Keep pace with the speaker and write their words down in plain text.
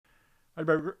All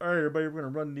right, everybody, we're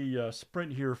going to run the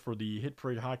sprint here for the Hit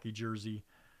Parade hockey jersey,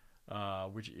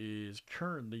 which is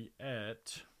currently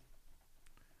at.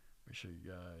 Let me show you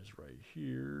guys right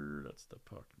here. That's the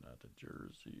puck, not the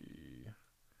jersey.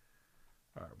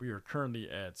 All right, we are currently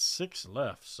at 6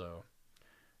 left. So,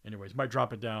 anyways, might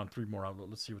drop it down 3 more out.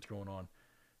 Let's see what's going on.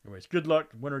 Anyways, good luck.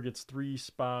 Winner gets 3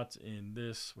 spots in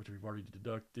this, which we've already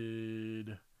deducted.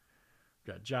 We've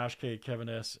got Josh K, Kevin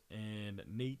S, and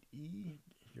Nate E.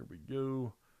 Here we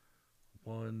go.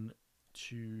 1,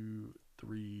 2,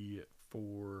 3,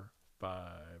 4, 5,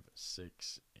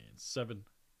 6, and 7.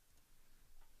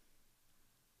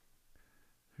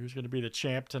 Who's going to be the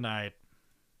champ tonight?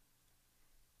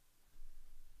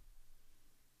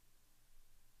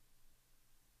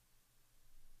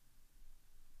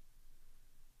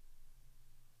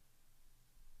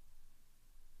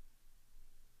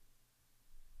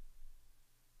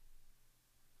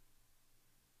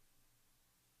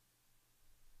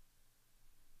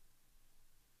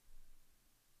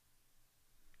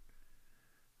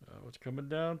 What's coming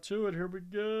down to it? Here we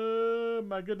go.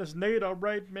 My goodness, Nate. All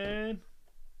right, man.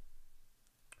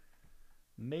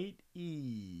 Nate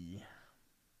E.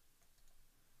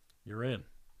 You're in.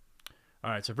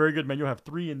 All right, so very good, man. You'll have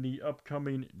 3 in the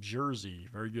upcoming jersey.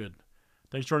 Very good.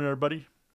 Thanks for joining, everybody.